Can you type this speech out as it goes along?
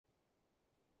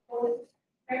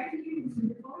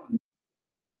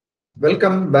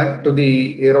Welcome back to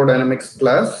the aerodynamics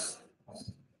class.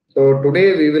 So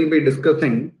today we will be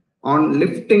discussing on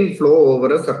lifting flow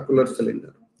over a circular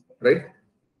cylinder, right?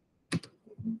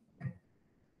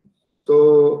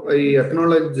 So I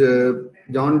acknowledge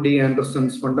John D.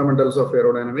 Anderson's Fundamentals of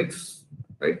Aerodynamics,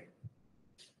 right?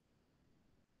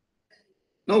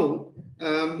 Now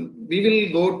we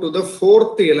will go to the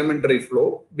fourth elementary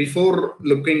flow before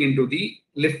looking into the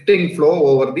lifting flow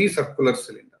over the circular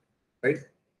cylinder, right?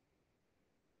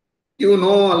 You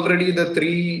know already the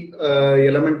three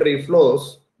elementary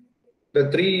flows. The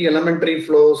three elementary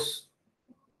flows,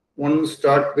 one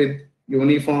start with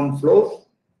uniform flow,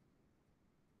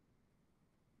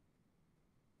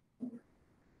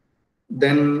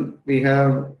 then we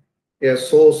have a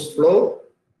source flow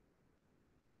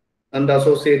and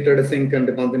associated sink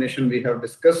and combination we have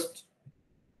discussed,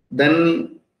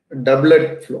 then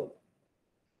doublet flow.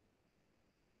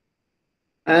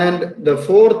 And the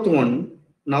fourth one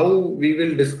now we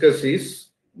will discuss is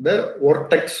the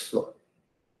vortex flow,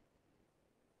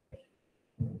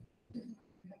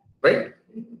 right?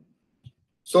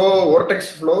 So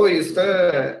vortex flow is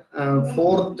the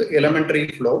fourth elementary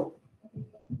flow,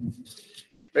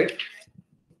 right?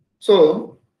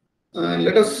 So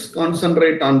let us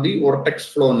concentrate on the vortex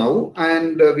flow now,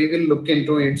 and we will look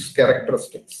into its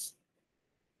characteristics.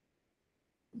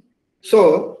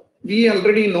 So we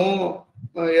already know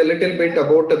a little bit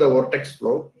about the vortex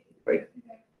flow, right?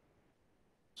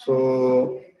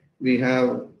 So we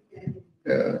have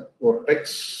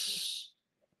vortex,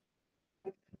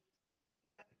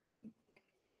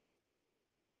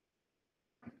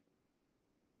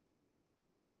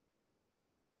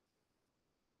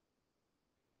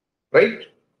 right?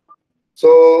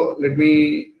 So let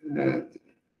me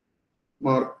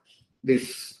mark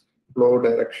this flow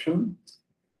direction.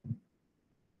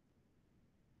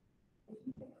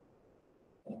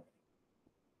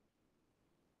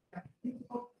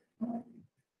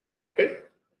 Okay.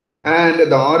 And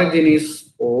the origin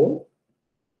is O.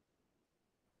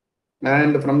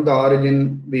 And from the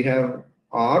origin we have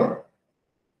R.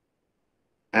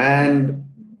 And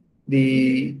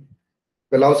the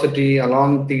velocity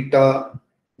along theta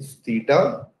is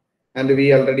theta. And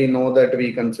we already know that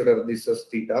we consider this as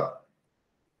theta.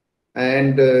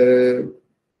 And the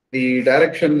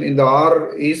direction in the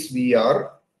R is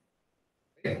VR.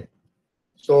 Okay.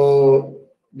 So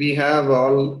we have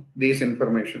all these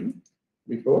information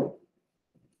before.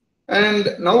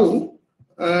 And now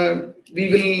we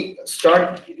will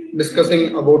start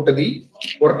discussing about the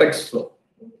vortex flow,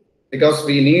 because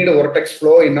we need a vortex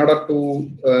flow in order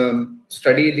to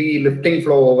study the lifting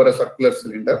flow over a circular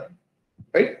cylinder,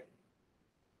 right?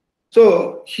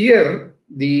 So here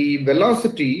the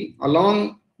velocity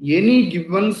along any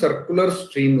given circular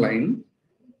streamline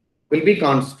will be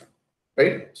constant,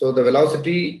 right? So the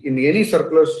velocity in any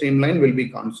circular streamline will be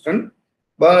constant,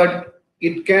 but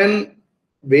it can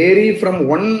vary from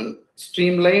one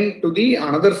streamline to the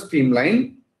another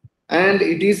streamline, and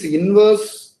it is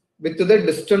inverse with the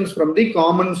distance from the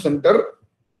common center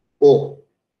O.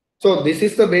 So this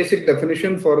is the basic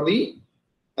definition for the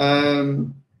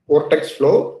vortex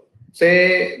flow.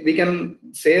 Say we can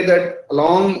say that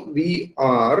along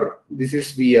VR, this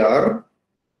is VR,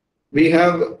 we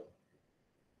have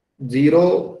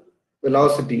zero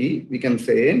velocity, we can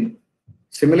say.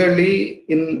 Similarly,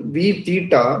 in V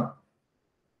theta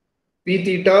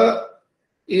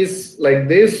is like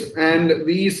this, and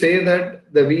we say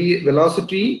that the V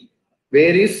velocity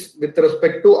varies with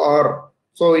respect to R.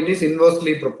 So it is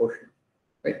inversely proportional,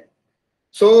 right?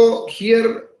 So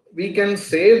here we can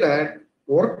say that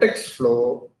vortex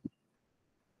flow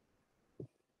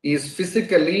is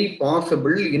physically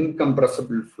possible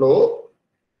incompressible flow,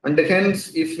 and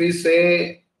hence if we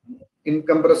say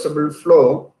incompressible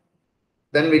flow,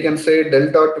 then we can say del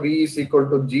dot V is equal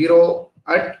to 0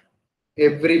 at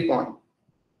every point.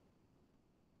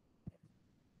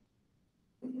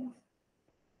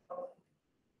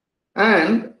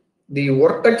 And the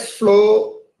vortex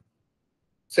flow,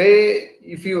 say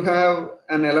if you have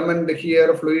an element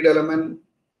here, fluid element,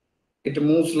 it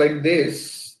moves like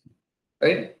this,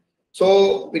 right?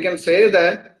 So we can say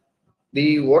that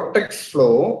the vortex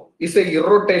flow is a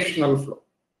irrotational flow,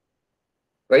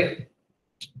 right?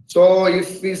 So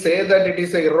if we say that it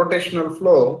is a irrotational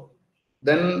flow,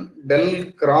 then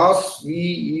del cross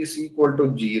V is equal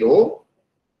to 0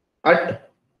 at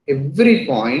every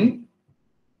point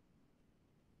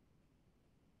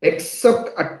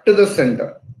except at the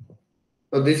center.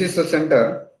 So this is the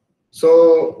center.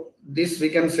 So this we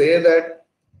can say that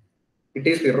it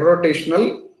is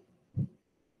irrotational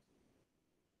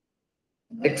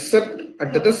except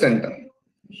at the center.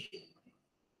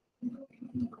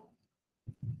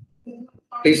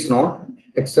 Please note,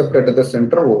 except at the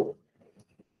center O.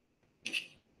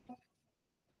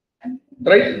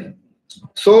 Right?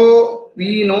 So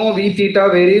we know V theta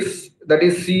varies, that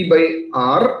is C by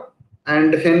R,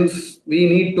 and hence we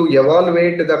need to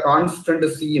evaluate the constant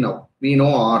C now. We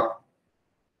know R.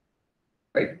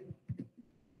 Right?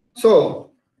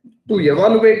 So to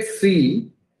evaluate C,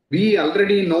 we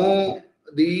already know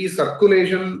the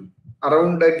circulation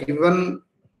around a given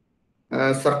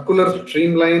circular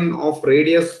streamline of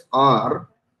radius R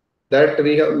that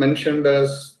we have mentioned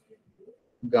as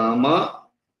gamma,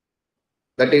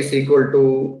 that is equal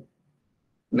to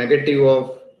negative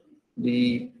of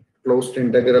the closed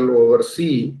integral over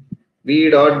C V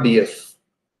dot ds.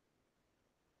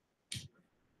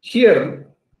 Here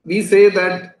we say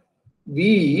that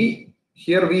V,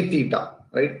 here V theta,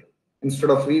 right?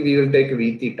 Instead of V, we will take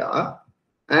V theta,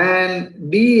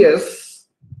 and ds,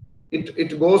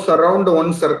 it goes around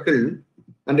one circle,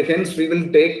 and hence we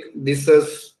will take this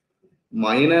as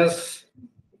minus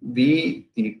V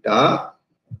theta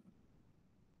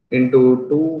into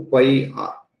 2 pi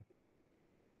r.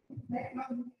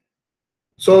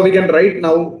 So we can write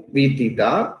now V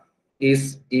theta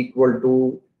is equal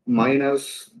to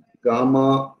minus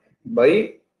gamma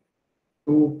by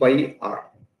 2 pi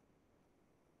r.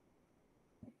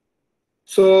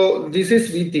 So this is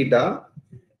V theta,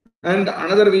 and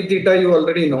another V theta you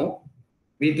already know.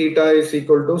 V theta is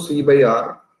equal to C by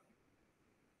r,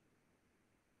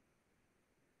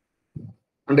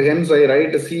 and hence I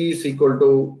write C is equal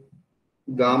to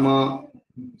gamma,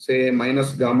 say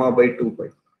minus gamma by 2 pi.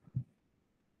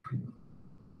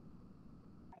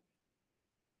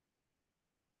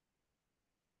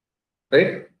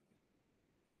 Right?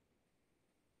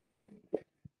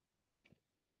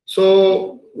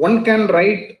 So one can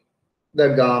write the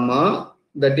gamma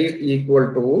that is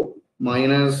equal to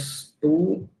minus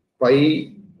 2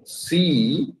 pi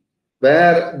c,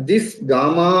 where this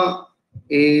gamma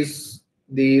is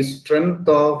the strength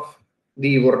of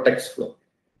the vortex flow.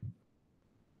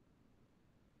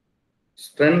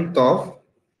 Strength of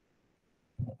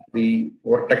the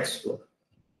vortex flow.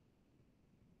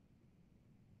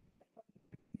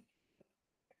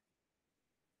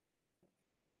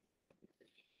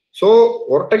 So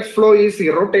vortex flow is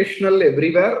irrotational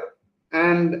everywhere,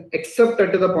 and except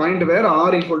at the point where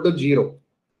r equal to 0,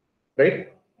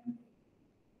 right?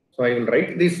 So I will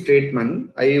write this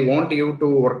statement. I want you to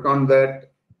work on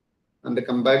that and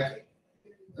come back,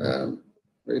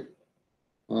 right?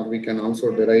 Or we can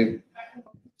also derive,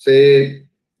 say,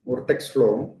 vortex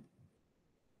flow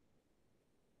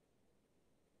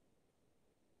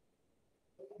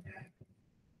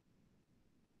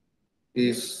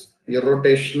is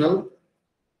irrotational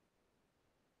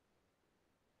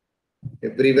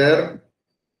everywhere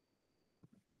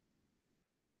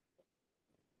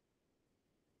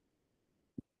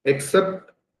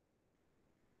except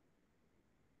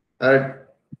at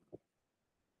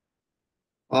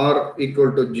r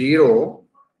equal to 0,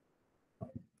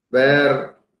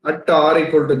 where at r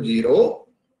equal to 0,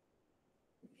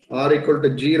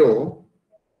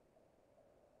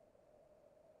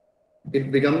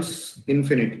 it becomes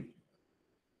infinity.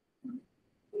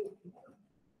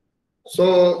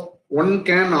 So one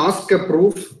can ask a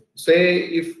proof, say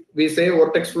if we say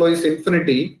vortex flow is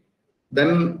infinity,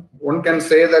 then one can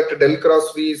say that del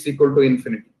cross V is equal to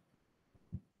infinity.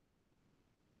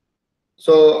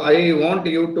 So I want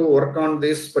you to work on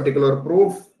this particular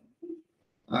proof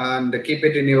and keep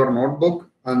it in your notebook,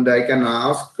 and I can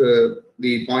ask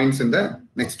the points in the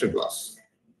next class.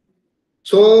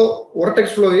 So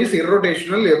vortex flow is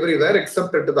irrotational everywhere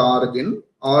except at the origin.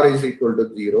 R is equal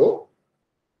to 0,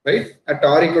 right? At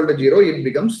r equal to 0, it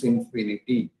becomes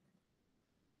infinity.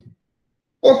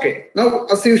 Okay, now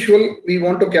as usual, we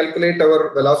want to calculate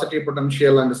our velocity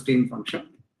potential and stream function.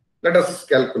 Let us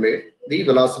calculate the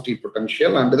velocity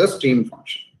potential and the stream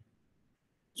function.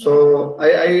 So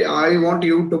I want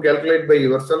you to calculate by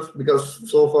yourself, because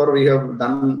so far we have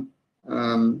done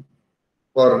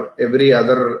for every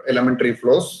other elementary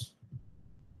flows.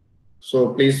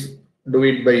 So please do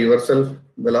it by yourself.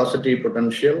 Velocity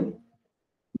potential.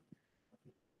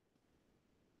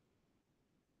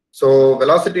 So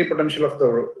velocity potential of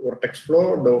the vortex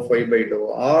flow, dou phi by dou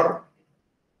r,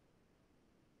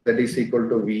 that is equal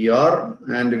to VR,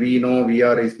 and we know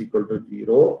VR is equal to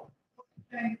 0.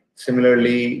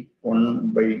 Similarly, 1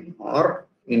 by r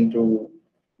into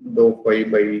dou phi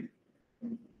by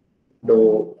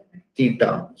dou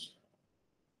theta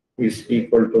is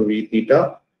equal to V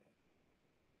theta,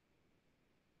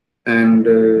 and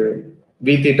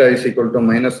V theta is equal to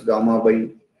minus gamma by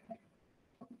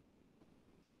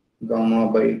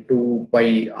 2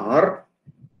 pi r,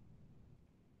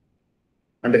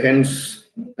 and hence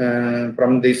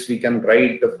from this we can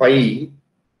write phi,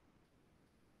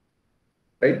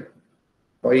 right?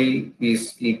 Phi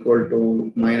is equal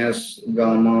to minus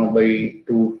gamma by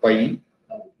 2 pi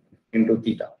into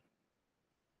theta.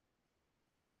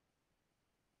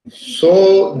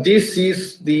 So this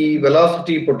is the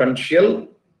velocity potential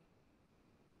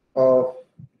of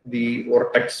the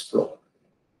vortex flow.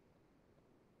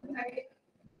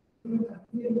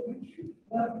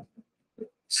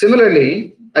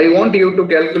 Similarly, I want you to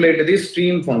calculate the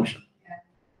stream function,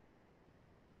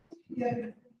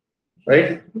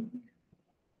 right?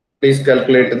 Please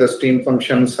calculate the stream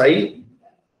function psi.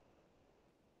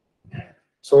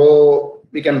 So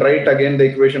we can write again the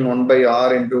equation 1 by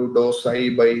r into dou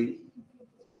psi by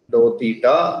dou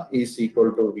theta is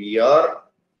equal to Vr,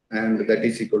 and that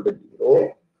is equal to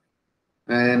 0,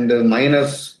 and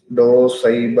minus dou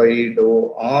psi by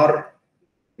dou r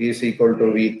is equal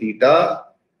to V theta,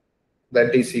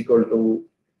 that is equal to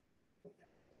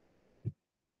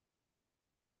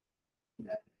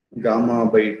gamma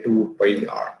by 2 pi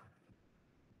r,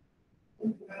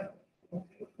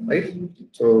 right?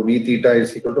 So V theta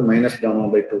is equal to minus gamma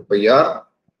by 2 pi r,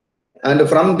 and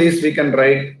from this we can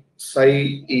write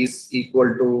psi is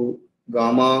equal to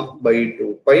gamma by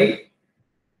 2 pi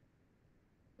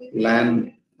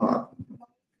ln r.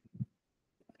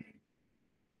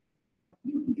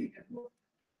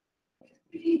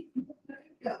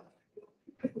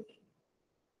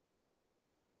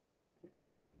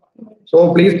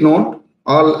 So please note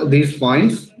all these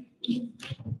points.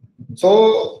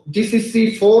 So this is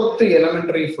the fourth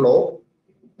elementary flow,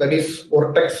 that is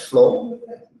vortex flow.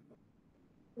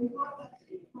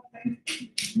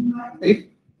 Right?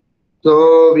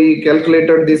 So we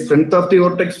calculated the strength of the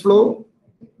vortex flow,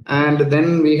 and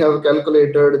then we have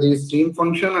calculated the stream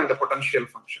function and the potential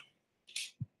function.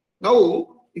 Now,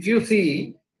 if you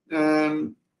see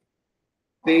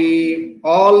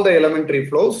all the elementary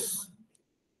flows,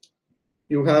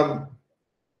 we have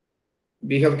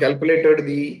calculated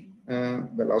the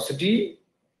velocity,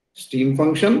 stream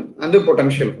function, and the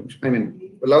potential function. I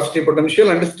mean, velocity, potential,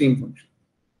 and stream function.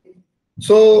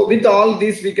 So with all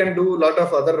this, we can do a lot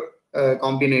of other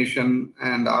combination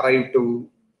and arrive to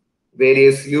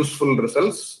various useful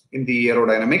results in the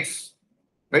aerodynamics,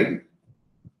 right?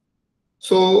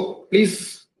 So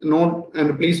please note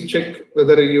and please check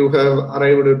whether you have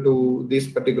arrived to this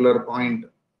particular point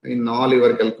in all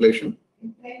your calculation,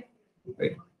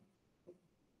 right?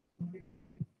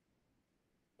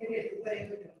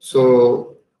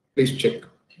 So please check.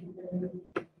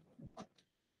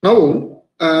 Now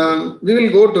we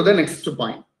will go to the next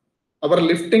point, our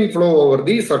lifting flow over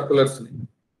the circular cylinder.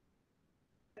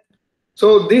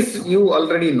 So this you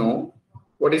already know.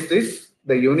 What is this?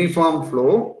 The uniform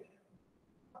flow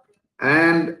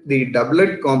and the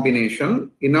doublet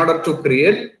combination in order to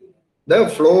create the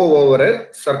flow over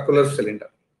a circular cylinder,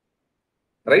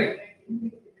 right?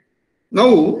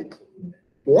 Now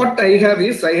what I have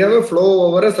is I have a flow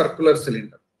over a circular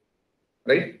cylinder,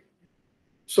 right?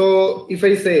 So if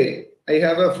I say I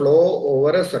have a flow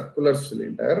over a circular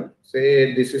cylinder,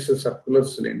 say this is a circular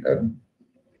cylinder,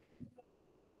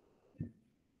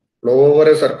 flow over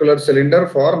a circular cylinder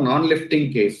for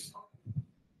non-lifting case.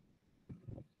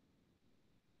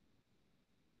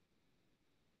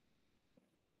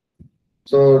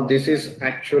 So this is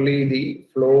actually the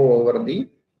flow over the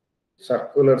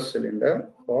circular cylinder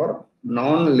for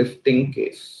non-lifting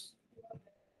case.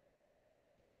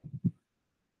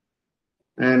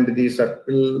 And the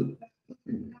circular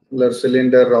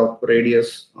cylinder of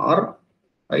radius r,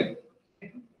 right?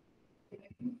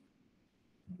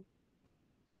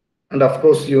 And of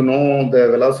course, you know the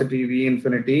velocity v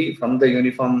infinity from the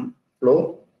uniform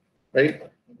flow, right?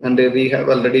 And we have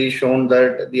already shown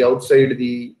that the outside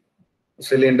the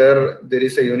cylinder there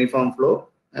is a uniform flow,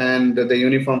 and the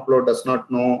uniform flow does not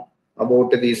know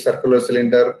about the circular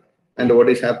cylinder and what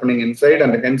is happening inside,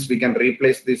 and hence we can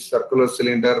replace this circular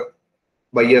cylinder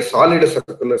by a solid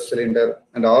circular cylinder,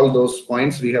 and all those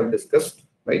points we have discussed,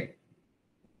 right?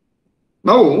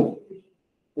 Now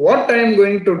what I am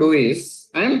going to do is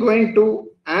I am going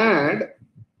to add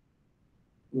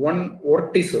one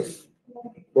vortex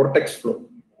flow.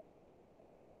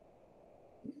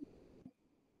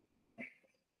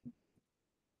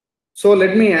 So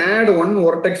let me add one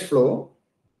vortex flow,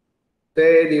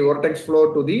 say the vortex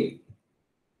flow to the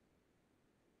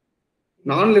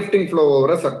non-lifting flow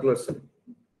over a circular cylinder.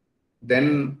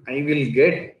 Then I will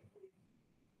get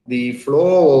the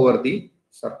flow over the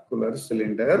circular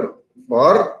cylinder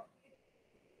for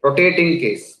rotating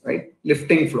case, right?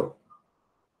 Lifting flow.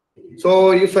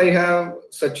 So if I have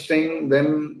such thing,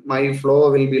 then my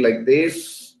flow will be like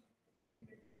this.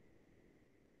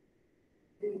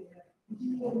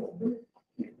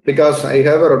 Because I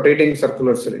have a rotating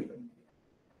circular cylinder.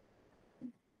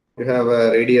 You have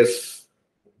a radius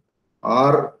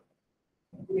R,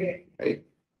 right?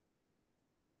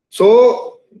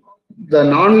 So the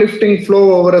non-lifting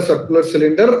flow over a circular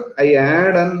cylinder, I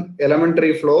add an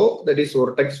elementary flow, that is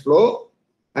vortex flow,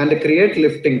 and create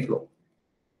lifting flow.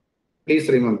 Please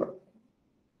remember.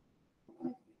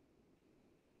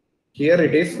 Here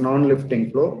it is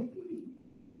non-lifting flow.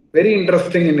 Very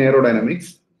interesting in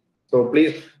aerodynamics. So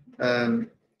please have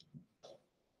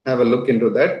a look into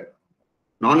that.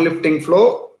 Non-lifting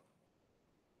flow,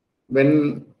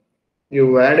 when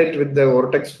you add it with the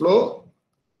vortex flow,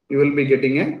 you will be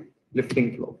getting a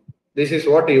lifting flow. This is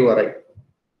what you arrive.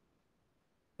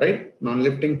 Right?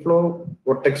 Non-lifting flow,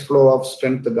 vortex flow of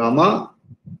strength gamma,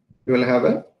 you will have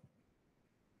a.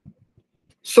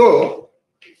 So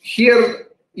here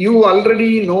you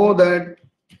already know that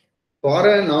for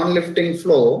a non-lifting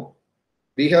flow,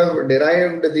 we have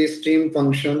derived the stream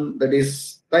function, that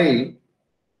is psi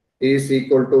is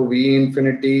equal to V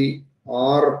infinity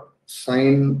R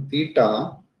sine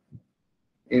theta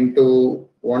into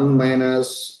 1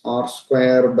 minus R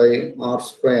square by R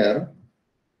square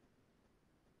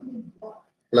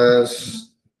plus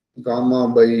gamma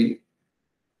by,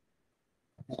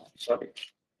 sorry.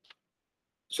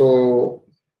 So,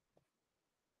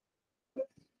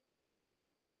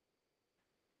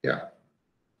 yeah.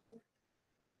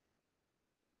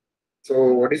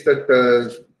 So what is that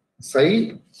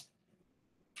psi?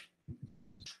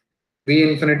 V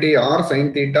infinity R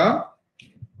sine theta,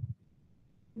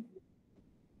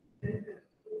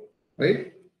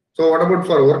 right? So what about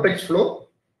for vortex flow?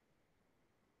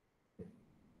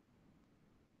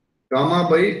 Gamma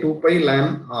by 2 pi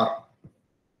ln R.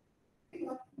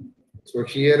 So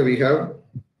here we have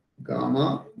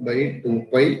gamma by 2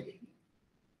 pi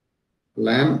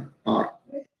ln R,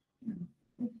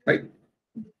 right?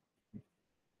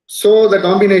 So the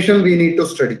combination we need to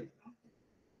study.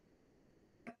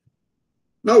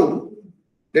 Now,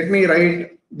 let me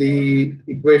write the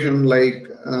equation like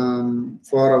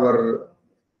for our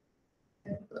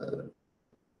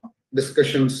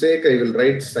discussion's sake, I will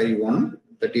write psi 1,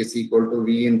 that is equal to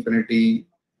V infinity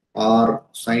R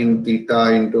sine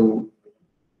theta into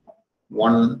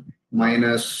 1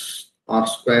 minus R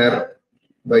square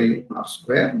by R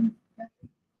square.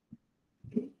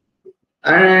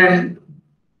 And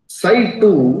psi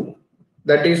 2,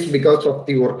 that is because of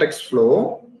the vortex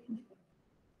flow,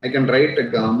 I can write a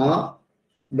gamma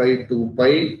by 2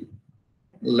 pi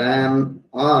ln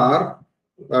R,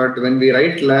 but when we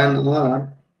write ln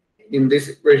R, in this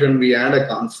equation we add a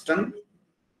constant,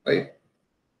 right?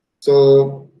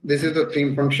 So this is the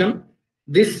stream function.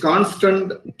 This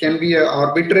constant can be an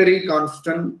arbitrary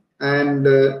constant, and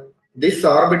this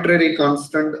arbitrary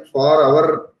constant, for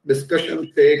our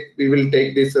discussion sake, we will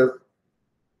take this as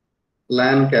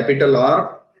ln capital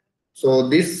R. So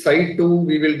this psi 2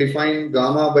 we will define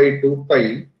gamma by 2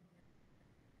 pi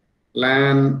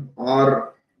ln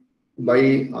R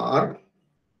by R.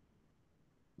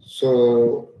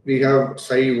 So we have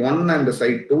psi 1 and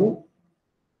psi 2,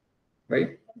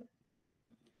 right?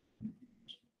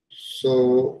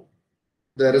 So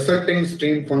the resulting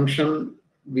stream function,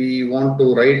 we want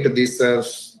to write this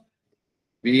as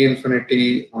V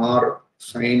infinity R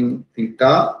sine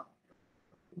theta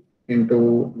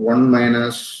into 1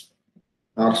 minus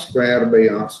R square by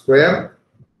R square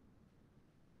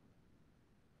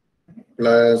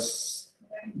plus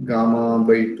gamma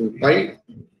by 2 pi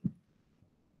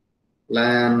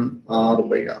ln R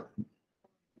by R.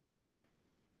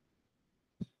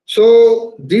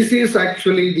 So this is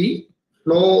actually the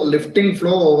flow, lifting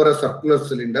flow over a circular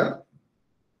cylinder,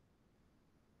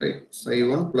 right? Psi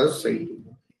 1 plus psi 2.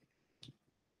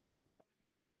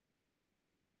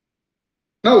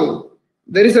 Now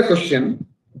there is a question,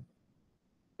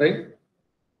 right?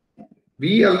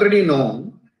 We already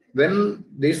know when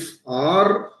this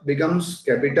R becomes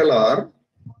capital R,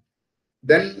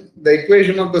 then the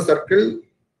equation of the circle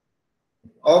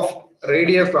of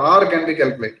radius R can be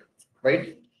calculated,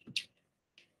 right?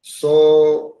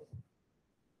 So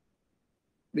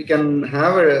we can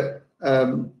have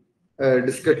a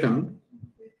discussion.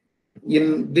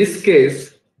 In this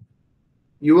case,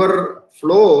 your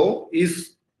flow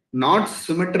is not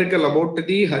symmetrical about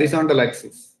the horizontal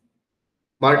axis,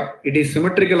 but it is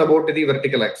symmetrical about the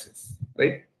vertical axis,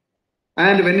 right?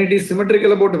 And when it is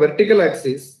symmetrical about the vertical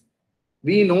axis,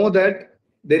 we know that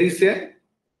there is a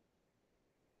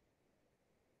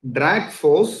drag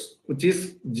force, which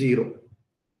is 0,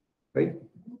 right?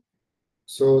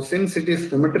 So since it is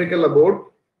symmetrical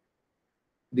about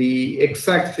the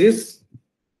x-axis,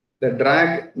 the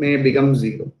drag may become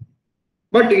 0.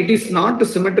 But it is not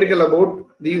symmetrical about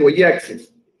the y-axis,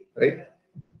 right?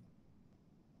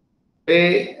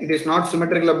 It is not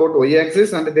symmetrical about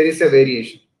y-axis and there is a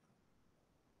variation,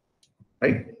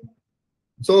 right?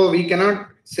 So we cannot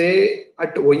say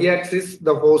at y-axis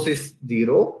the force is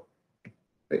 0,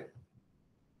 right?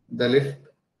 The lift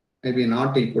may be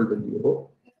not equal to 0,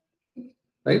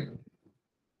 right?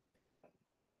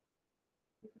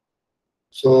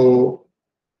 So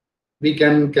we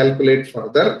can calculate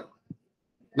further.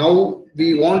 Now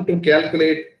we want to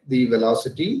calculate the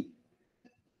velocity,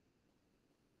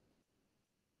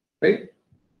 right?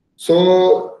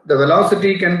 So the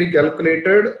velocity can be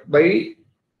calculated by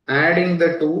adding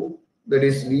the two, that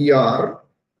is VR.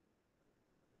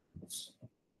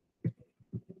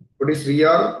 What is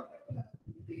VR?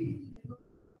 You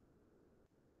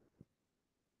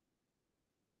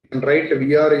can write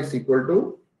VR is equal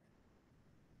to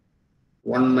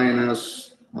 1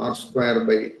 minus r square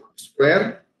by r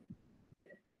square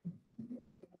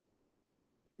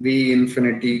V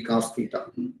infinity cos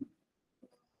theta.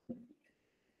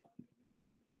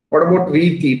 What about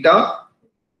V theta?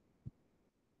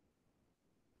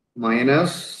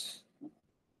 Minus,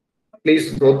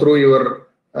 please go through your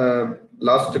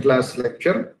last class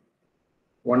lecture,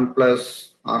 1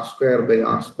 plus r square by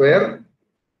r square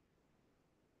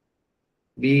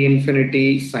V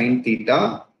infinity sine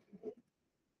theta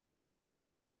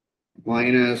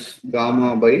minus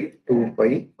gamma by 2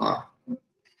 pi r.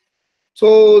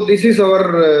 So this is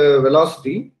our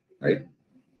velocity, right?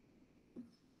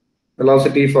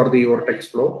 Velocity for the vortex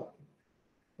flow.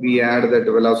 We add that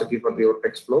velocity for the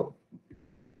vortex flow.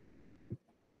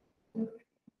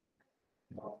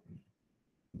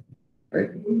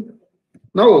 Right.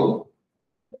 Now,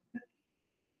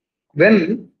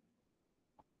 when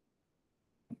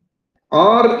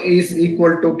r is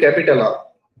equal to capital R,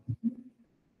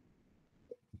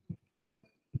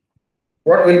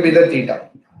 what will be the theta?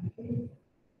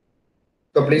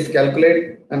 So please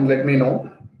calculate and let me know.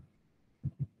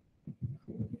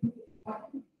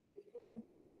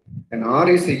 When r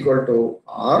is equal to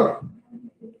r,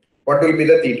 what will be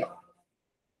the theta?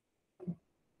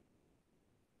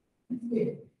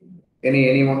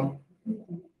 Anyone?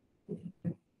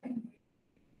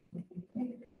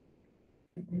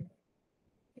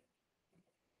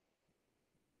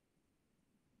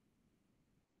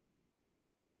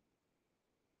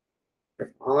 If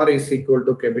r is equal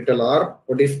to capital R,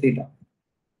 what is theta?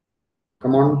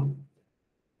 Come on.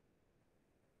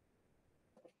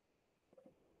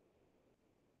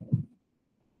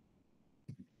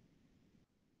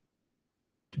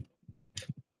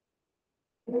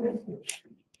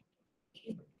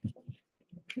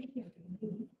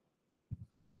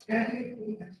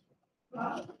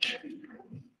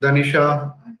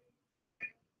 Danisha.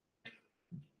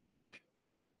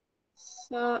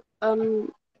 So,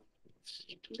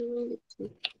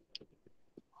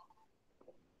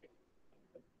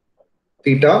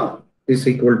 Theta is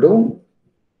equal to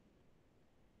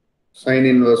sine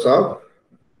inverse of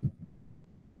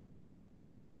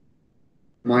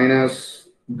minus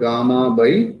gamma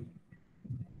by,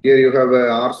 here you have a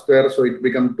r square, so it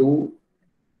become 2.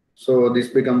 So this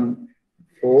become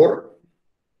 4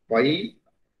 pi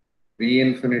V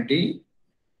infinity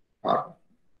r.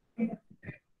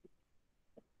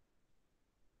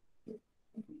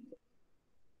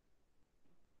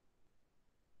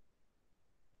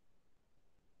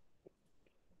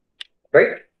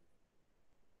 Right?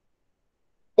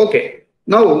 Okay.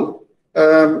 Now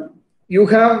you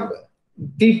have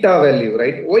theta value,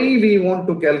 right? Why we want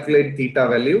to calculate theta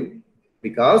value?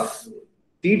 Because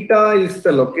theta is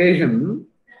the location.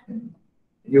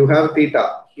 You have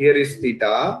theta. Here is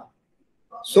theta.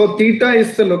 So theta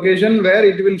is the location where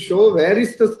it will show where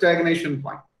is the stagnation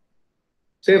point.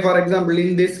 Say for example,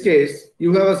 in this case,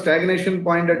 you have a stagnation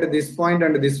point at this point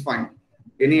and this point.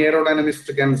 Any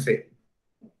aerodynamist can say.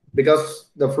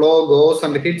 Because the flow goes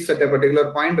and hits at a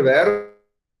particular point where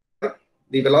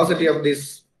the velocity of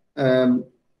this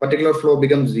particular flow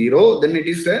becomes 0, then it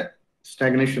is a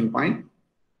stagnation point.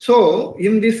 So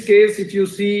in this case, if you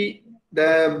see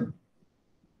the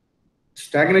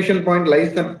stagnation point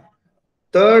lies in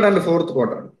third and fourth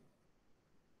quadrant.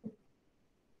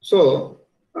 So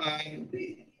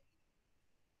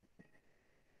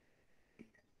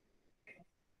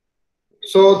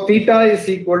so theta is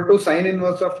equal to sine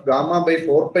inverse of gamma by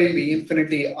 4 pi V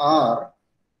infinity r.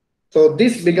 So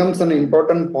this becomes an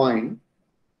important point,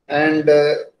 and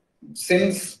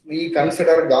since we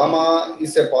consider gamma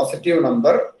is a positive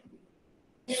number,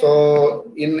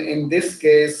 so in this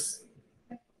case,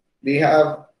 we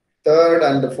have third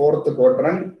and fourth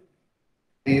quadrant,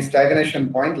 the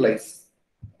stagnation point lies,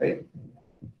 right?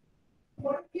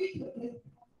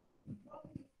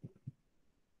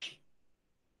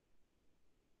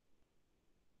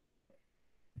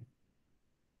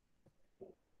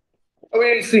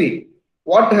 We'll see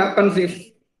what happens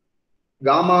if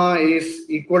gamma is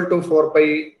equal to 4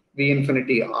 pi v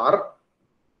infinity r,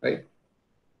 right?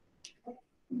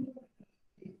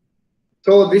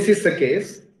 So this is the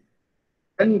case.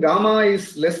 When gamma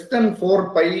is less than 4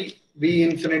 pi v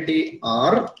infinity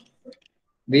r,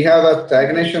 we have a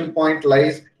stagnation point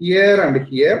lies here and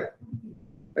here,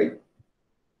 right?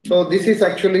 So this is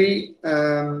actually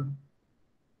the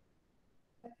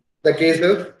case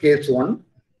of case 1.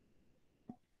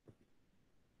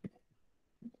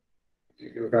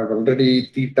 You have already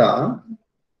theta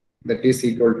that is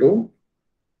equal to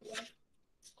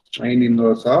sine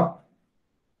inverse of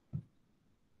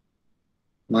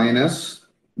minus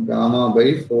gamma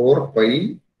by 4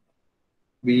 pi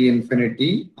v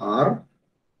infinity r.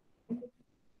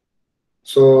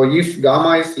 So if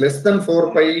gamma is less than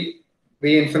 4 pi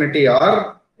v infinity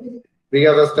r, we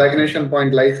have a stagnation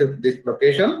point lies at this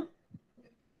location.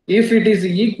 If it is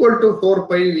equal to 4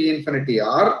 pi v infinity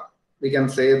r, we can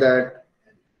say that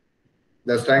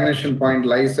the stagnation point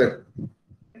lies at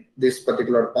this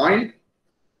particular point.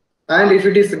 And if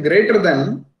it is greater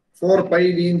than 4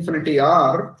 pi v infinity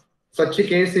r, such a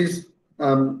case is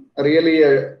really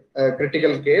a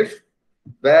critical case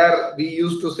where we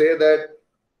used to say that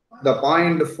the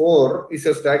point 4 is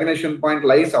a stagnation point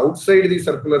lies outside the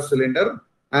circular cylinder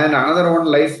and another one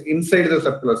lies inside the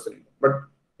circular cylinder. But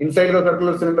inside the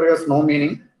circular cylinder has no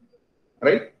meaning,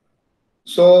 right?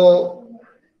 So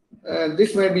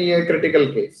this may be a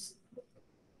critical case.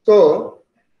 So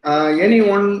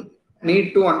anyone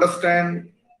need to understand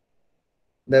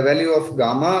the value of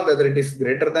gamma, whether it is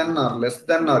greater than or less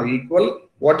than or equal,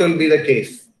 what will be the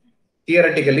case?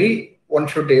 Theoretically, one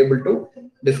should be able to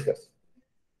discuss,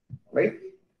 right?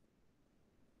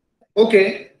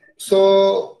 Okay,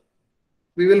 so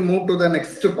we will move to the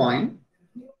next point.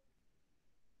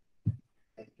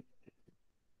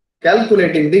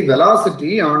 Calculating the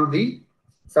velocity on the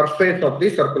surface of the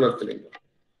circular cylinder,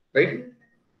 right?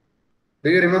 Do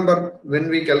you remember when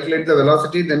we calculate the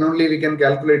velocity, then only we can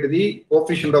calculate the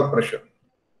coefficient of pressure.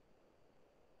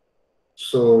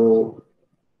 So,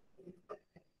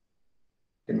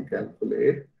 we can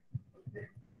calculate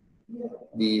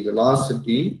the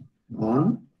velocity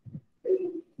on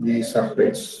the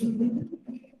surface.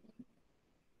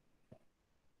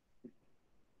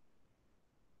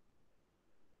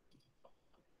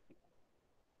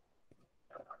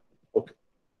 Okay.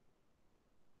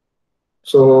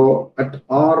 So at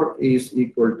r is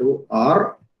equal to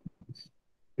r,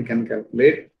 we can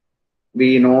calculate.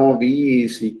 We know v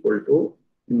is equal to,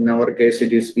 in our case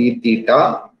it is v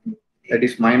theta, that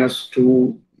is minus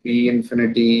 2 v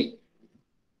infinity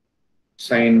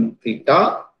sine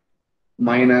theta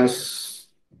minus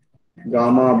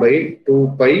gamma by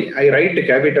 2 pi. I write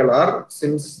capital R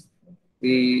since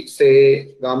we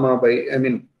say gamma by,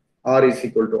 r is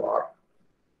equal to r.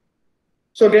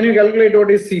 So can you calculate what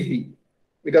is Cp?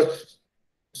 Because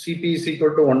Cp is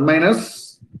equal to 1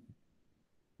 minus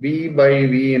v by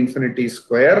v infinity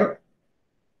square.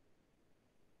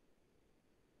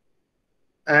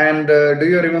 And do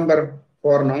you remember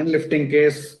for non-lifting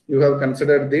case, you have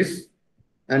considered this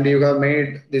and you have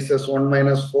made this as 1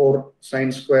 minus 4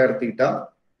 sine square theta.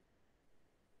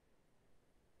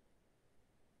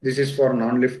 This is for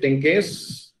non-lifting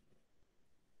case.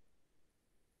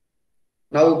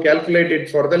 Now calculate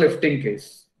it for the lifting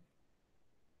case.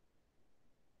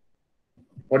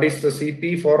 What is the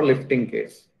Cp for lifting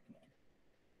case?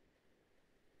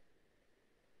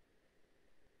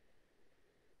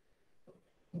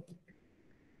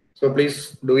 So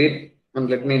please do it and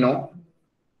let me know.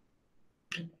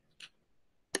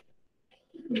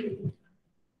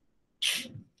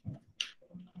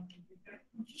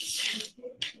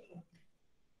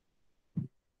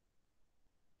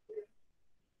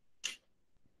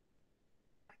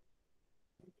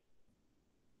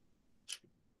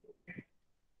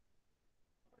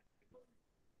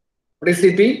 What is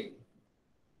Cp?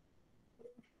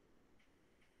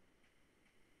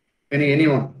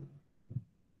 Anyone?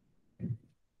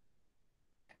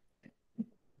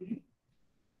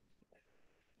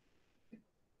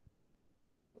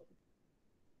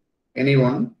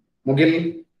 Anyone?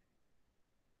 Mugil?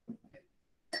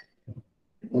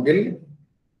 Mugil?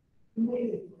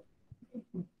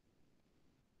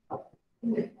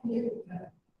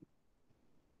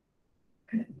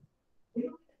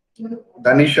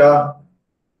 Danisha.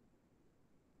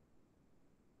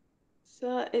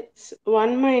 So it's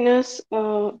 1 minus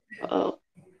whole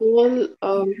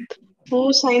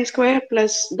 4 sine square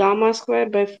plus gamma square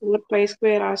by 4 pi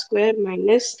square r square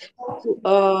minus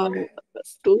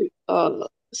 2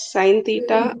 sine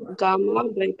theta gamma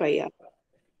by pi r.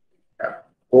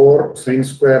 4 sine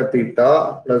square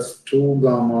theta plus 2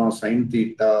 gamma sine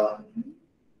theta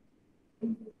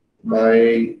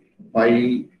by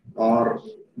pi r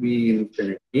b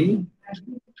infinity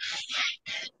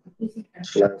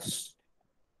plus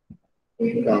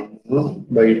gamma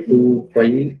by 2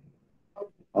 pi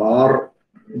r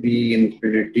b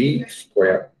infinity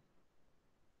square.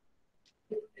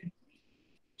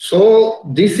 So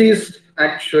this is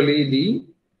actually the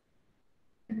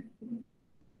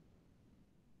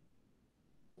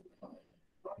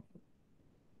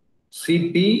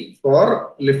CP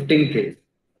for lifting case.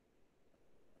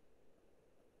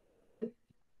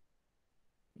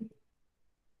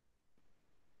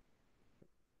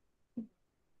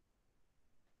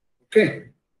 Okay.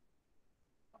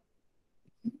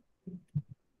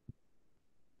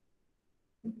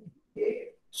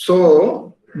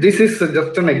 So this is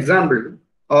just an example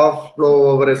of flow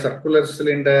over a circular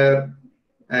cylinder,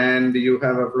 and you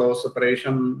have a flow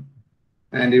separation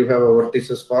and you have a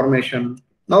vortices formation.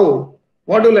 Now,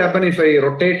 what will happen if I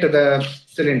rotate the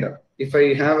cylinder? If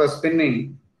I have a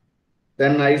spinning,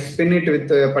 then I spin it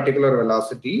with a particular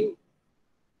velocity,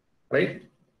 right?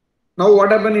 Now,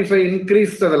 what happens if I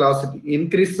increase the velocity,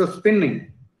 increase the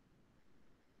spinning?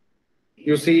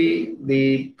 You see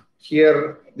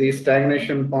here the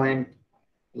stagnation point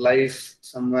lies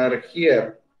somewhere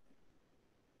here,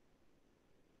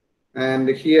 and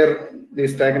here the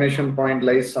stagnation point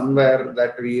lies somewhere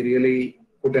that we really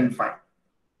couldn't find,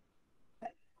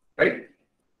 right?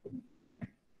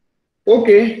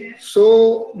 Okay,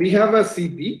 so we have a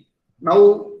CP.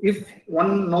 Now, if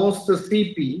one knows the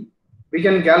CP, we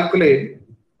can calculate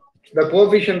the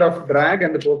coefficient of drag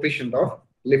and the coefficient of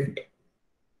lift,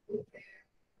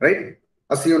 right?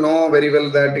 As you know very well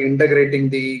that integrating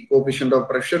the coefficient of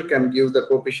pressure can give the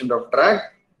coefficient of drag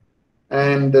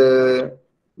and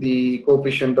the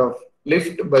coefficient of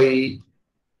lift by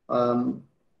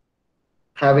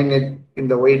having it in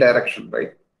the y direction,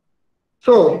 right?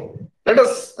 So let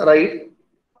us write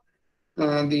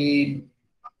the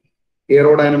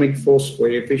aerodynamic force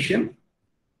coefficient.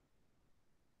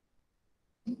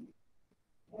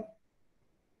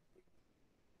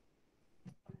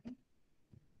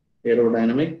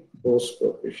 Aerodynamic force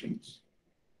coefficients.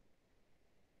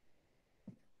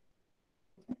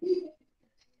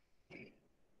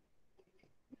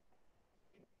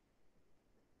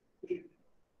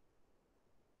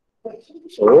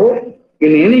 So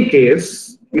in any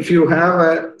case, if you have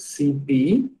a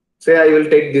CP, say I will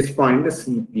take this point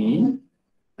CP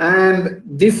and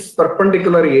this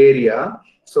perpendicular area,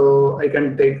 so I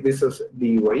can take this as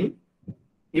dy.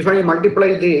 If I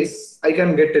multiply this, I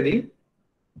can get the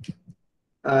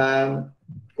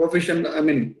coefficient, I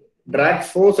mean drag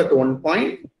force at one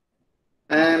point,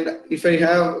 and if I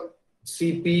have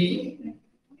CP2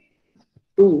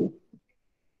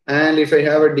 and if I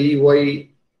have a dy,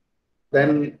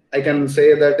 then I can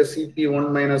say that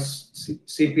CP1 minus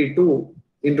CP2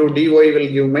 into dy will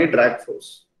give my drag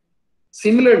force.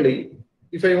 Similarly,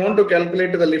 if I want to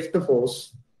calculate the lift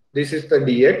force, this is the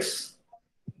dx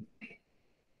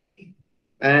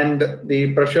and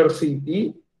the pressure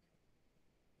CP3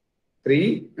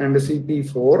 and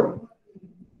CP4.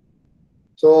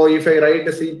 So if I write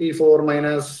CP4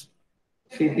 minus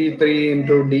CP3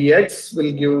 into dx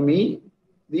will give me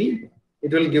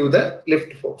it will give the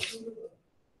lift force.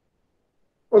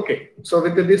 Okay, so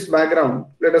with this background,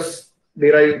 let us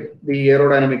derive the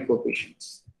aerodynamic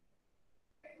coefficients.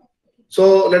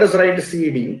 So let us write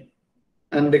CD,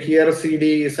 and here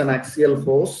CD is an axial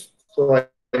force, so I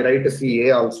write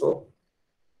CA also.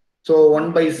 So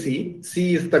 1 by C,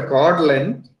 C is the chord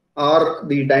length or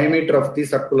the diameter of the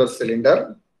circular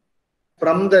cylinder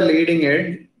from the leading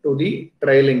edge to the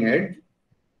trailing edge.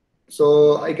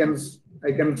 So I can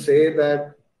say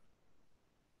that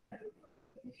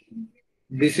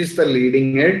this is the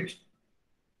leading edge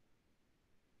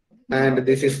and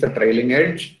this is the trailing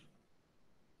edge,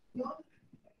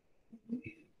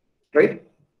 right?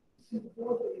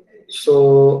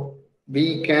 So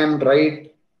we can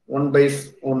write 1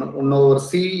 over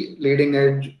C leading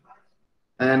edge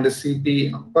and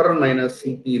CP upper minus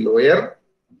CP lower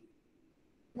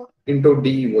into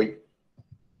dy,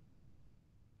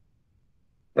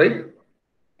 right?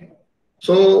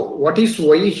 So what is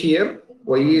y here?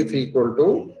 Y is equal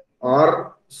to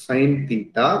r sin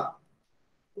theta,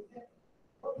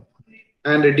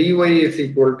 and dy is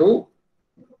equal to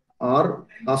r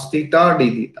cos theta d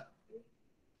theta.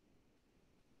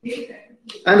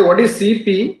 And what is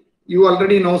Cp? You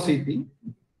already know Cp.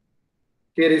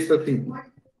 Here is the Cp.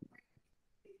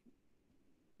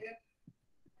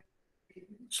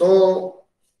 So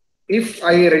if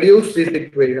I reduce this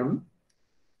equation,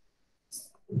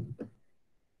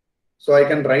 so I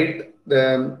can write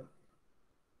the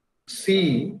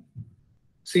C.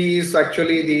 C is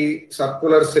actually the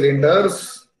circular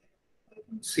cylinders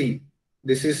C.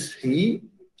 This is C,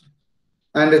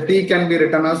 and C can be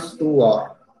written as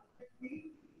 2R,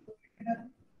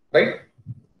 right?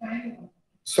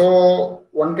 So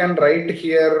one can write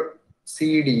here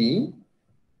CD.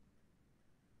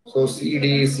 So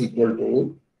CD is equal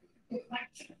to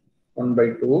 1 by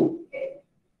 2,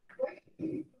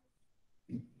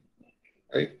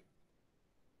 right?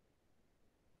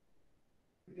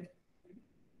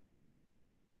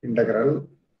 Integral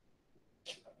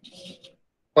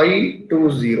pi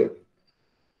to 0,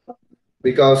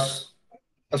 because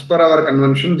as per our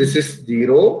convention this is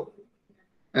 0,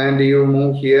 and you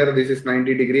move here, this is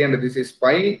 90 degree and this is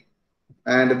pi,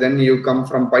 and then you come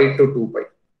from pi to 2 pi.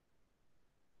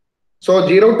 So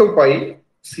 0 to pi,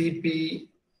 Cp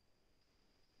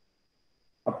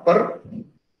upper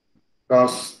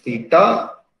cos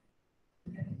theta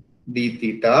d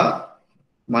theta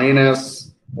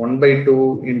minus 1 by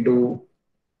 2 into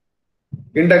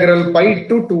integral pi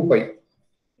to 2 pi,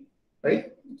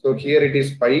 right? So here it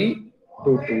is pi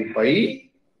to 2 pi,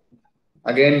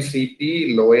 again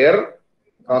Cp lower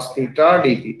cos theta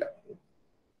d theta.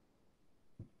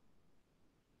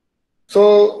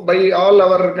 So by all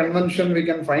our convention, we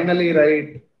can finally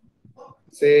write,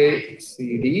 say,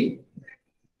 CD,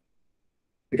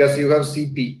 because you have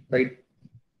Cp, right?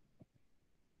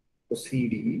 So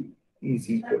CD is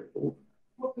equal to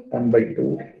 1 by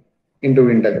 2 into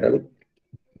integral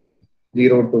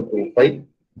 0 to 2 pi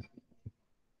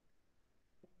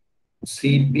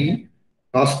Cp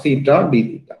cos theta d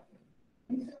theta,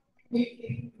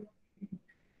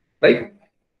 right?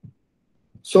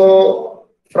 So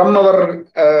from our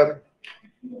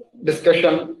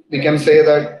discussion, we can say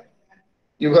that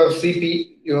you have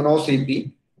Cp, you know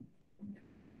Cp.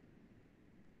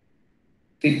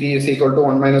 Cp is equal to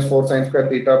 1 minus 4 sine square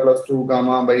theta plus 2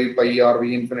 gamma by pi r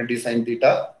v infinity sine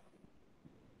theta.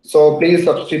 So please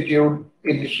substitute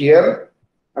it here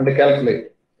and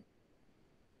calculate.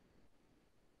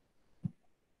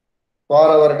 For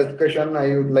our discussion,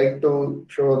 I would like to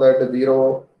show that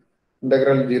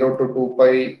integral 0 to 2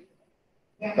 pi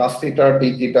cos theta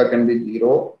d theta can be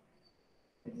 0.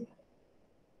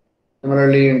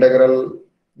 Similarly, integral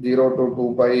 0 to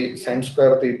 2 pi sine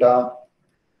square theta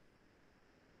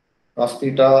cos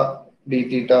theta d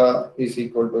theta is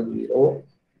equal to 0.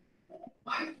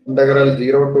 Integral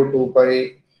 0 to 2 pi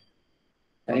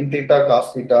sin theta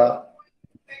cos theta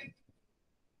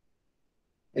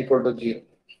equal to 0.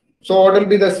 So what will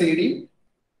be the CD?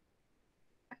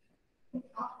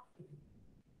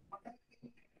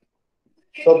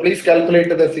 So please calculate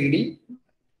the CD,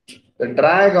 the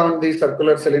drag on the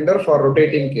circular cylinder for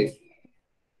rotating case.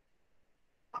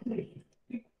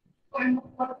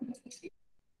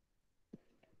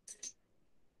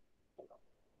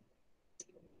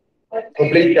 So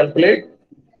please calculate.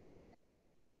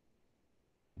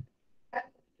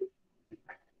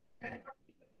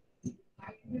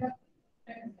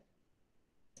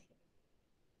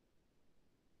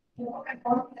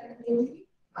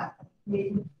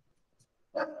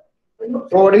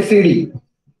 So what is CD?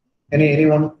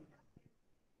 Anyone?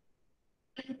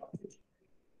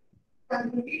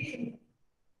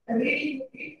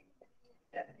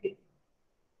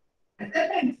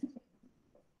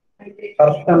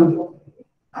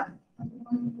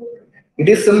 It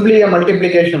is simply a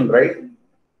multiplication, right?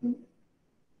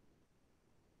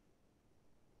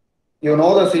 You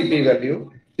know the Cp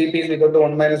value. Cp is equal to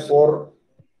 1 minus 4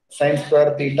 sine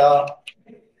square theta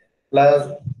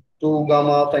plus 2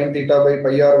 gamma sine theta by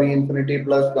pi r v infinity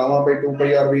plus gamma by 2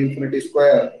 pi r v infinity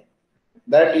square.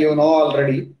 That you know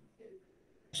already.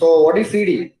 So what is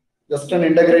CD? Just an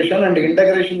integration, and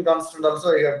integration constant also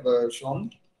I have shown.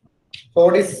 So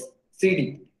what is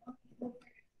CD?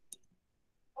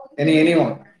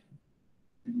 Anyone?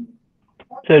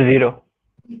 Sir, 0.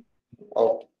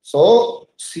 Oh, so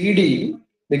CD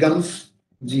becomes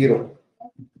 0.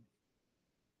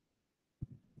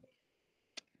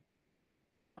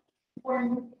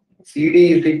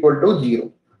 CD is equal to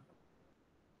 0.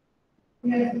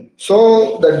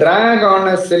 So the drag on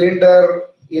a cylinder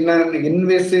in an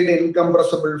inviscid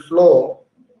incompressible flow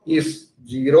is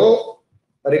 0,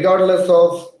 regardless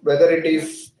of whether it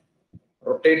is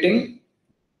rotating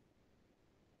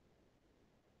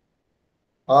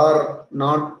or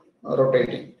not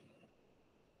rotating.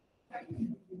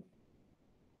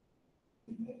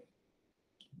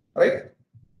 Right?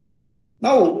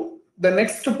 Now, the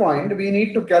next point, we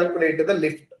need to calculate the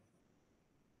lift.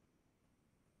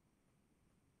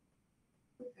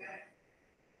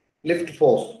 Lift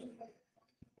force.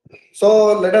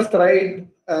 So let us write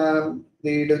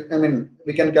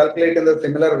we can calculate in the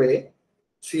similar way.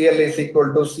 CL is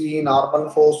equal to C normal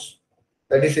force,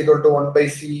 that is equal to 1 by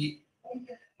C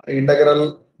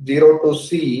integral 0 to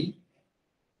C.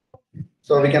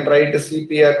 So we can write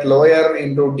Cp at lower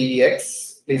into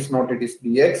dx. Please note it is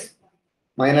dx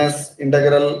minus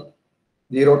integral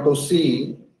 0 to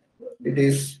C. It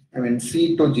is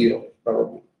C to 0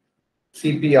 probably.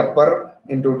 Cp upper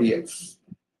into dx.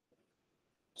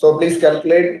 So please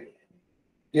calculate.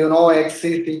 You know x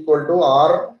is equal to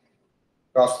r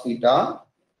cos theta.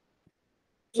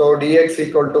 So dx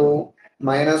equal to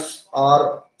minus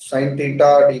r sin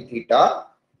theta d theta.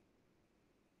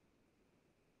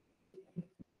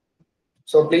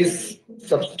 So please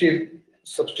substitute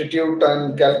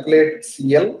and calculate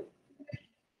CL.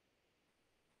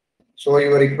 So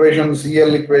your equation,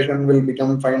 CL equation will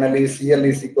become finally CL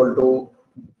is equal to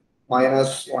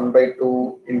minus 1 by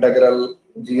 2 integral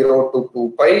 0 to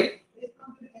 2 pi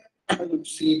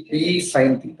Cp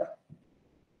sin theta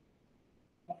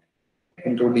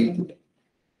into d theta.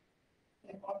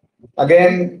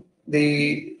 Again,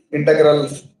 the integral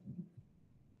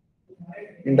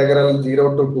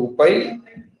 0 to 2 pi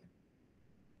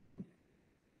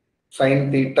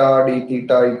sin theta d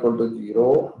theta equal to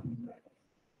 0.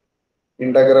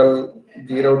 Integral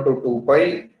 0 to 2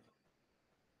 pi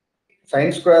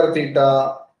sin square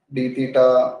theta d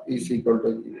theta is equal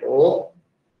to 0.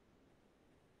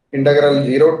 Integral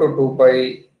 0 to 2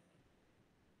 pi,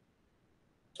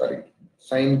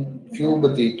 sin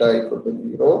cube theta equal to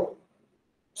 0.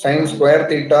 Sin square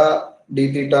theta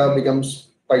d theta becomes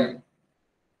pi.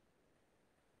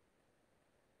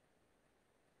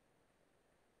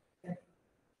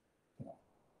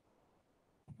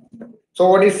 So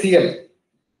what is CL?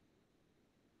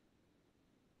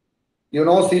 You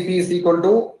know Cp is equal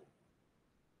to,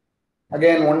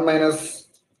 again, 1 minus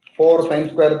 4 sin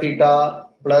square theta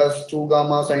plus 2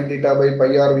 gamma sin theta by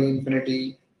pi r v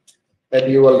infinity, that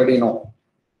you already know.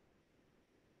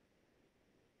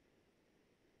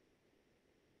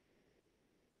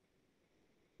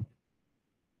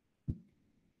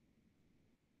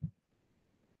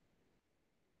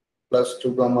 Plus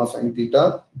 2 gamma sin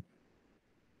theta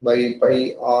by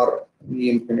pi r v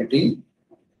infinity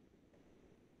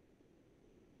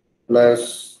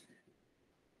plus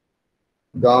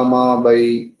gamma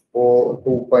by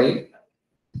 2 pi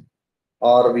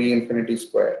r v infinity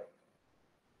square.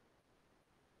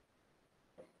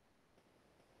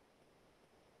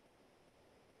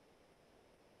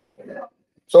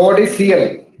 So what is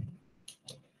CL?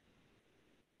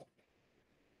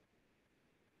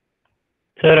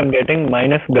 Sir, I'm getting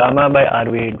minus gamma by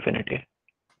RV infinity.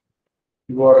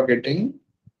 You are getting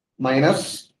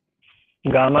minus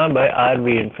Gamma by RV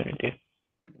infinity.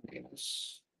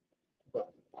 Minus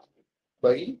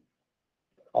by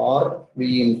r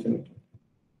v infinity,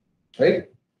 right?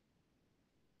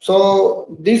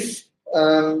 So this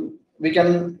we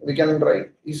can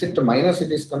write. Is it minus?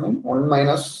 It is coming 1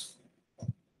 minus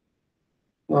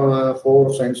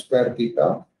 4 sin square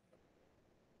theta.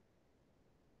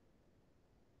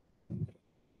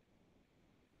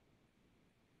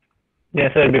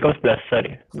 Yes, sir, it becomes plus.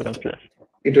 Sorry, it becomes plus.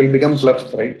 It will become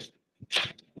plus, right?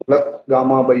 Plus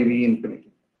gamma by v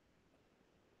infinity.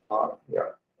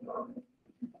 Yeah.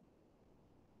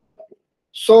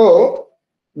 So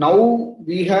now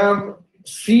we have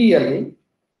CL.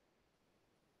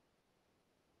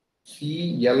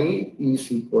 CL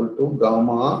is equal to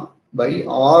gamma by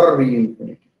r v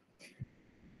infinity.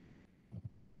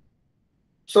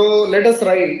 So let us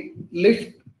write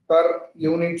lift per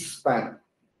unit span.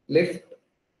 Lift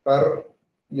per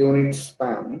unit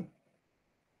span.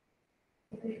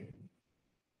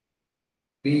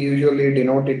 We usually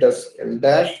denote it as L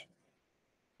dash,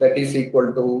 that is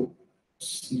equal to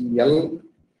CL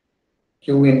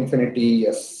Q infinity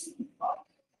S.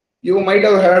 You might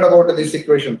have heard about this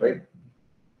equation, right?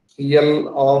 CL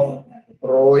of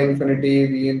rho infinity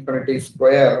V infinity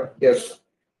square. Yes.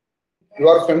 You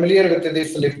are familiar with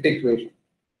this lift equation,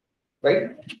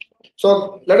 right?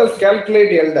 So let us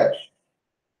calculate L dash.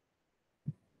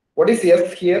 What is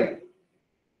S here?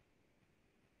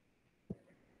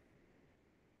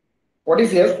 What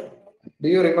is S? Do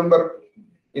you remember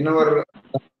in our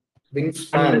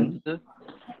wingspan?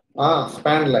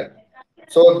 Span line.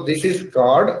 So this is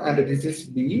chord and this is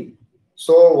B.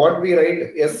 So what we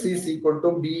write, S is equal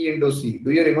to B into C.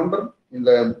 Do you remember in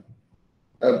the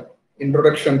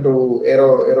introduction to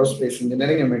aerospace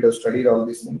engineering, you might have studied all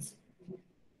these things.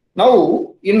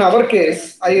 Now, in our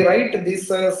case, I write this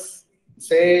as,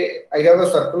 say, I have a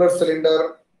circular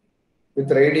cylinder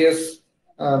with radius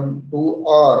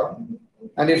 2r,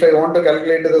 and if I want to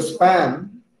calculate the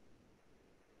span,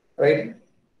 right?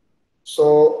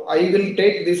 So I will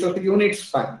take this as a unit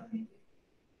span.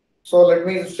 So let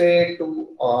me say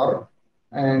 2r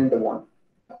and 1.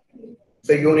 It's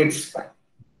a unit span.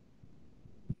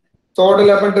 So what will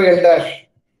happen to L dash?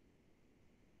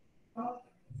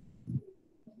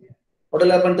 What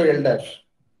will happen to L dash?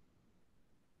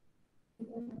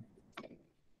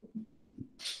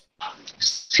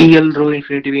 CL rho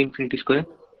infinity V infinity square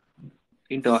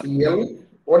into R. CL.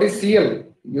 What is CL?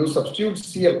 You substitute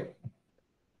CL.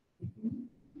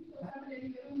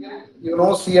 You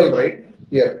know CL, right?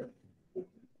 Here.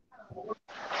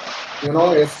 You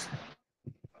know S.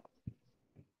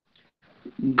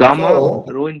 Gamma So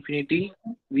rho infinity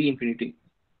V infinity.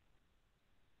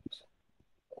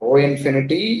 O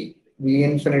infinity, V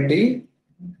infinity.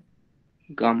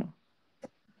 Gamma.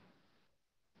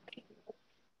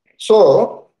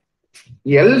 So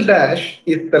L dash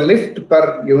is the lift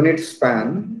per unit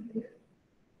span.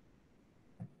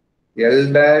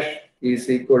 L dash is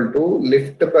equal to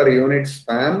lift per unit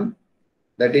span,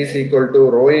 that is equal to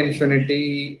rho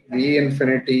infinity, V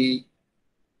infinity,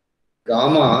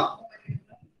 gamma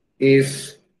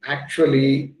is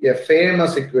actually a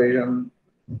famous equation,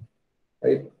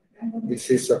 right? This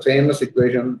is a famous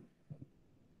equation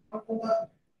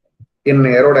in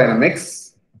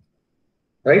aerodynamics,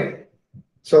 right?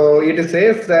 So it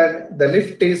says that the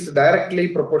lift is directly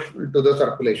proportional to the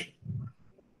circulation.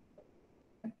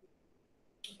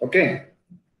 Okay.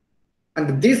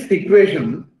 And this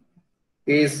equation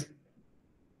is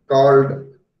called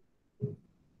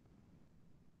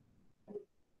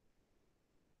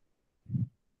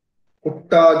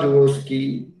Kutta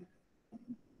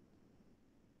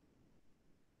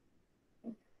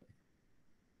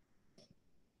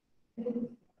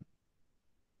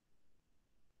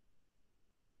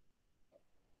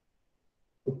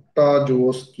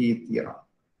Joukowski theorem.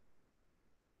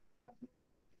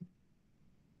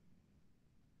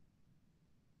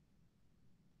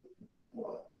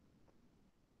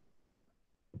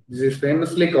 This is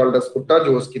famously called as Kutta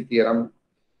Joukowski theorem,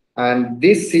 and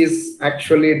this is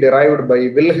actually derived by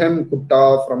Wilhelm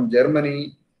Kutta from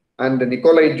Germany and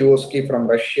Nikolai Joukowski from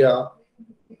Russia.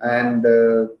 And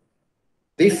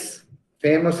this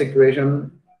famous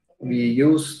equation we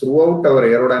use throughout our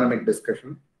aerodynamic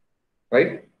discussion,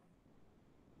 right?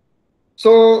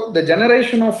 So the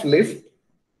generation of lift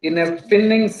in a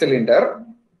spinning cylinder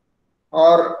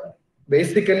are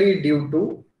basically due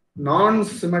to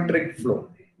non-symmetric flow,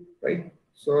 right?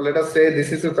 So let us say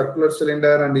this is a circular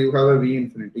cylinder and you have a V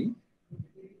infinity,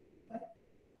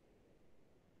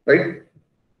 right?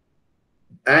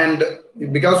 And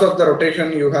because of the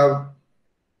rotation, you have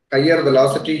higher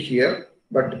velocity here,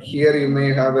 but here you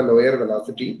may have a lower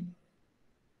velocity,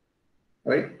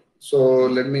 right? So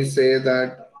let me say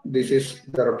that this is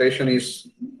the rotation is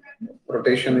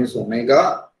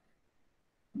omega,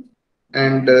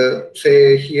 and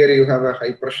say here you have a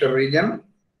high pressure region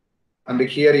and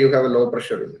here you have a low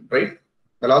pressure region, right?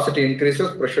 Velocity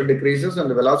increases, pressure decreases, and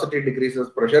the velocity decreases,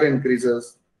 pressure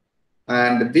increases,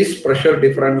 and this pressure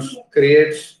difference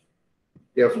creates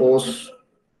a force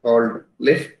called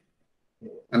lift,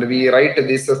 and we write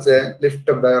this as a lift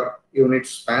per unit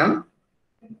span.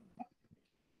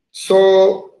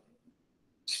 So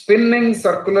spinning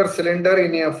circular cylinder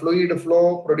in a fluid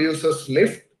flow produces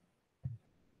lift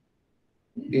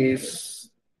is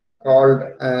called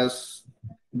as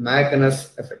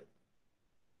Magnus effect.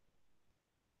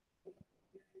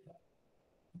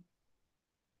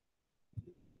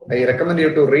 I recommend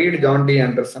you to read John D.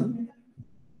 Anderson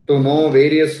to know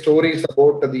various stories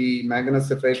about the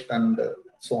Magnus effect and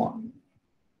so on.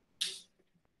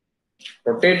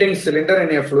 Rotating cylinder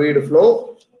in a fluid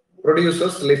flow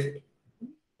produces lift.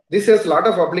 This has a lot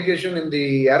of application in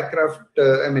the aircraft,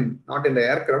 I mean, not in the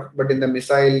aircraft, but in the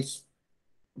missiles,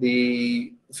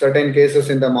 the certain cases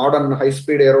in the modern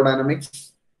high-speed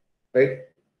aerodynamics, right?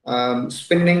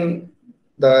 Spinning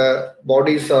the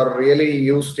bodies are really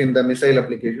used in the missile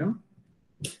application,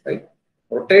 right?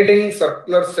 Rotating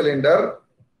circular cylinder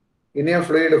in a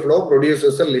fluid flow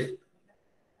produces a lift.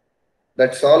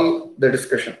 That's all the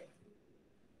discussion,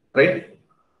 right?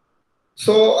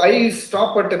 So I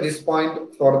stop at this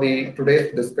point for the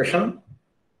today's discussion.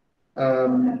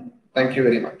 Thank you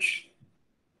very much.